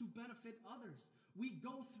ourselves, it's to benefit others. We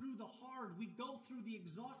go through the hard, we go through the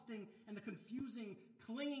exhausting and the confusing,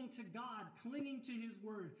 clinging to God, clinging to His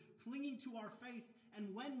Word, clinging to our faith, and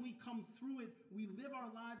when we come through it, we live our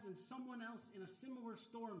lives, and someone else in a similar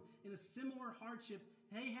storm, in a similar hardship,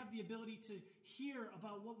 they have the ability to hear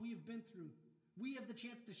about what we have been through. We have the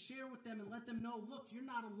chance to share with them and let them know, look, you're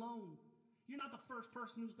not alone. You're not the first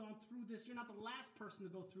person who's gone through this. You're not the last person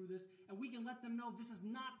to go through this. And we can let them know this is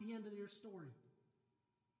not the end of your story.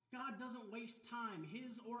 God doesn't waste time,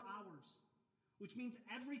 His or ours, which means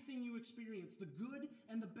everything you experience, the good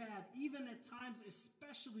and the bad, even at times,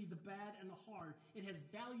 especially the bad and the hard, it has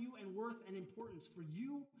value and worth and importance for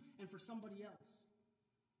you and for somebody else.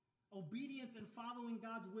 Obedience and following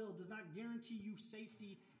God's will does not guarantee you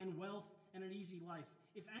safety and wealth and an easy life.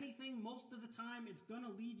 If anything, most of the time, it's going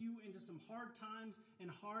to lead you into some hard times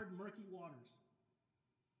and hard, murky waters.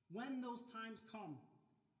 When those times come,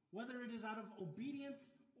 whether it is out of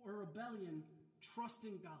obedience or rebellion, trust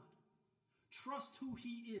in God. Trust who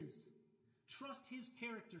He is. Trust His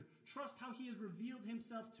character. Trust how He has revealed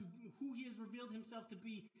Himself to, who He has revealed Himself to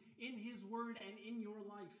be in His Word and in your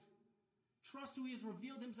life. Trust who He has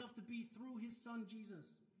revealed Himself to be through His Son,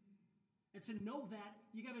 Jesus. And to know that,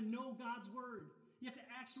 you got to know God's Word. You have to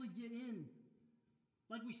actually get in.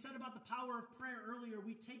 Like we said about the power of prayer earlier,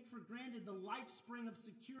 we take for granted the life spring of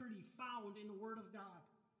security found in the Word of God.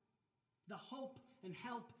 The hope and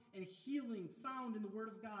help and healing found in the Word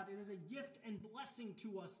of God. It is a gift and blessing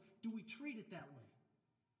to us. Do we treat it that way?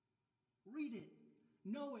 Read it.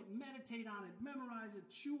 Know it. Meditate on it. Memorize it.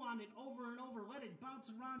 Chew on it over and over. Let it bounce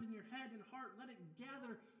around in your head and heart. Let it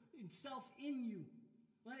gather itself in you.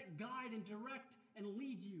 Let it guide and direct and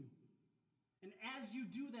lead you. And as you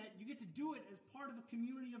do that, you get to do it as part of a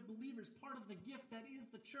community of believers, part of the gift that is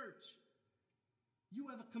the church.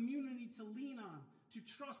 You have a community to lean on, to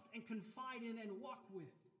trust and confide in and walk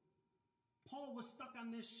with. Paul was stuck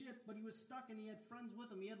on this ship, but he was stuck and he had friends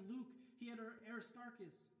with him. He had Luke, he had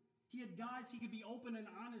Aristarchus. He had guys he could be open and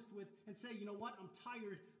honest with and say, you know what, I'm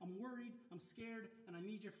tired, I'm worried, I'm scared, and I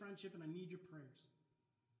need your friendship and I need your prayers.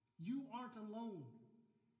 You aren't alone.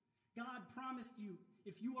 God promised you,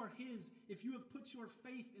 if you are His, if you have put your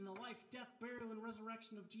faith in the life, death, burial, and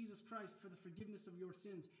resurrection of Jesus Christ for the forgiveness of your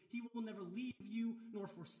sins, He will never leave you nor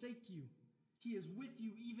forsake you. He is with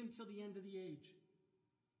you even till the end of the age.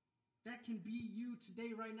 That can be you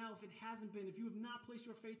today, right now, if it hasn't been. If you have not placed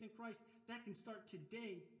your faith in Christ, that can start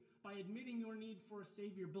today by admitting your need for a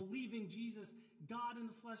Savior, believing Jesus, God in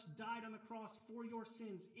the flesh, died on the cross for your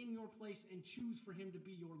sins in your place, and choose for Him to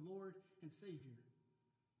be your Lord and Savior.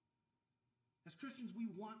 As Christians, we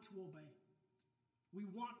want to obey. We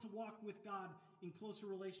want to walk with God in closer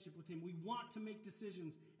relationship with Him. We want to make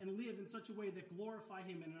decisions and live in such a way that glorify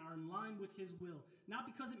Him and are in line with His will. Not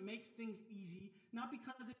because it makes things easy, not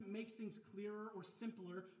because it makes things clearer or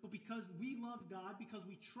simpler, but because we love God, because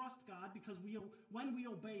we trust God, because when we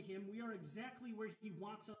obey Him, we are exactly where He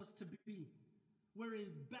wants us to be, where it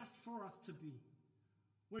is best for us to be,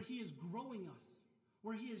 where He is growing us,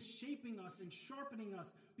 where He is shaping us and sharpening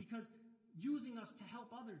us, because using us to help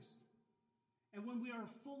others. And when we are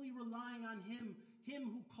fully relying on Him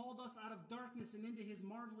who called us out of darkness and into His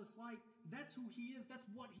marvelous light, that's who He is. That's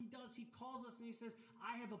what He does. He calls us and He says,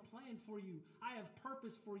 I have a plan for you. I have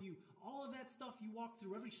purpose for you. All of that stuff you walk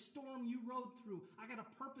through, every storm you rode through, I got a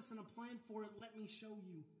purpose and a plan for it. Let me show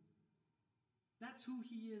you. That's who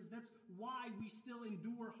He is. That's why we still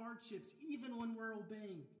endure hardships, even when we're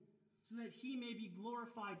obeying, so that He may be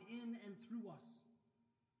glorified in and through us.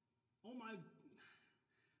 Oh my,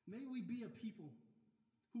 may we be a people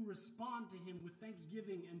who respond to Him with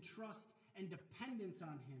thanksgiving and trust and dependence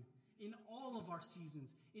on Him in all of our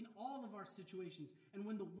seasons, in all of our situations. And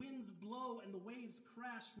when the winds blow and the waves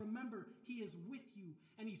crash, remember, He is with you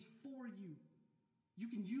and He's for you. You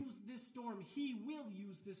can use this storm. He will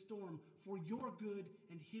use this storm for your good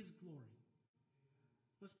and His glory.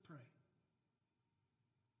 Let's pray.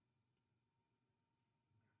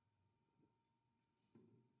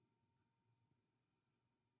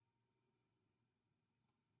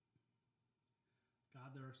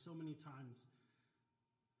 God, there are so many times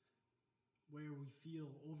where we feel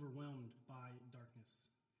overwhelmed by darkness,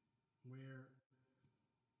 where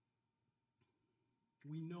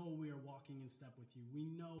we know we are walking in step with You. We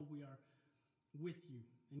know we are with You,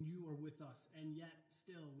 and you are with us, and yet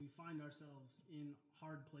still we find ourselves in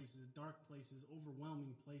hard places, dark places,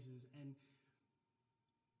 overwhelming places, and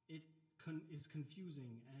it is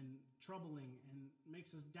confusing and troubling and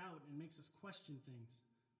makes us doubt and makes us question things.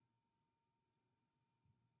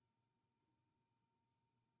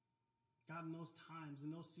 God, in those times,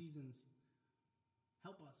 in those seasons,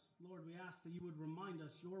 help us. Lord, we ask that you would remind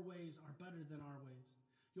us your ways are better than our ways.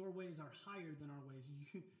 Your ways are higher than our ways.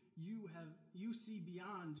 You see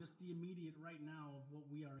beyond just the immediate right now of what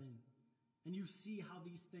we are in. And you see how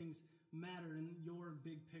these things matter in your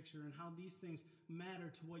big picture, and how these things matter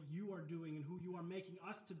to what you are doing and who you are making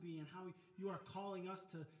us to be, and how you are calling us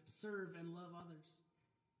to serve and love others.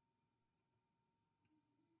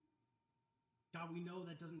 God, we know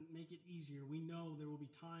that doesn't make it easier. We know there will be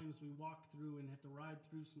times we walk through and have to ride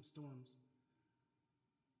through some storms.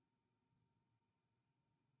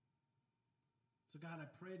 So God, I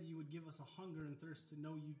pray that you would give us a hunger and thirst to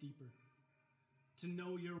know you deeper, to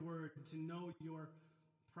know your word, to know your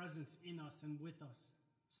presence in us and with us,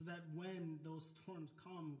 so that when those storms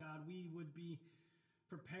come, God, we would be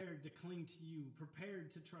prepared to cling to you,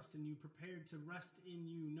 prepared to trust in you, prepared to rest in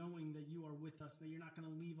you, knowing that you are with us, that you're not going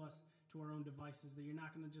to leave us to our own devices, that you're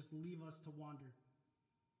not going to just leave us to wander.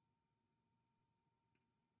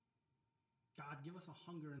 God, give us a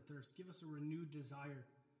hunger and thirst. Give us a renewed desire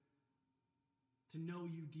to know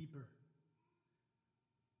you deeper,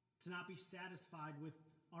 to not be satisfied with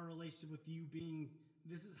our relationship with you being,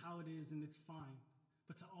 this is how it is and it's fine,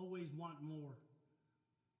 but to always want more,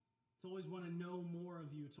 to always want to know more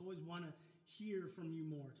of you, to always want to hear from you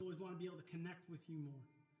more, to always want to be able to connect with you more.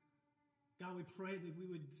 God, we pray that we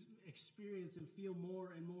would experience and feel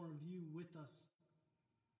more and more of you with us.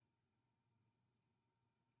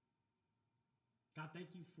 God, thank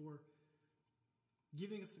you for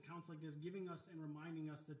giving us accounts like this, giving us and reminding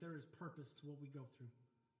us that there is purpose to what we go through.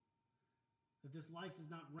 That this life is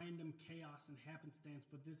not random chaos and happenstance,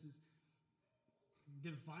 but this is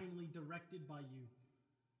divinely directed by you.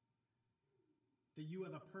 That you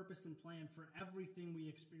have a purpose and plan for everything we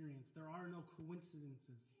experience. There are no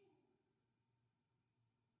coincidences.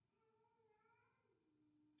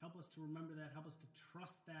 Help us to remember that. Help us to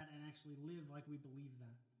trust that and actually live like we believe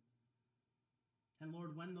that. And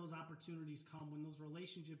Lord, when those opportunities come, when those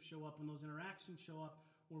relationships show up, when those interactions show up,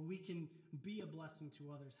 where we can be a blessing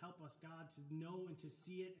to others, help us, God, to know and to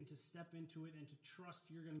see it and to step into it and to trust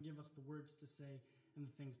you're going to give us the words to say and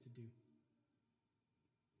the things to do.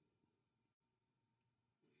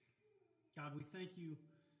 God, we thank you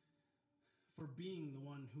for being the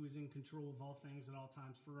one who is in control of all things at all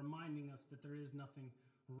times, for reminding us that there is nothing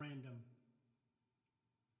random,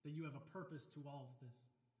 that you have a purpose to all of this.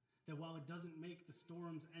 That while it doesn't make the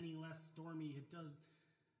storms any less stormy, it does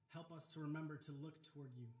help us to remember to look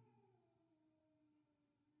toward you.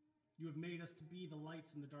 You have made us to be the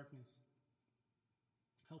lights in the darkness.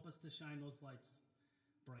 Help us to shine those lights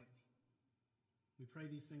brightly. We pray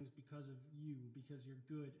these things because of you, because you're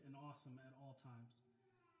good and awesome at all times.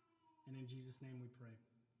 And in Jesus' name we pray.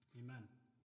 Amen.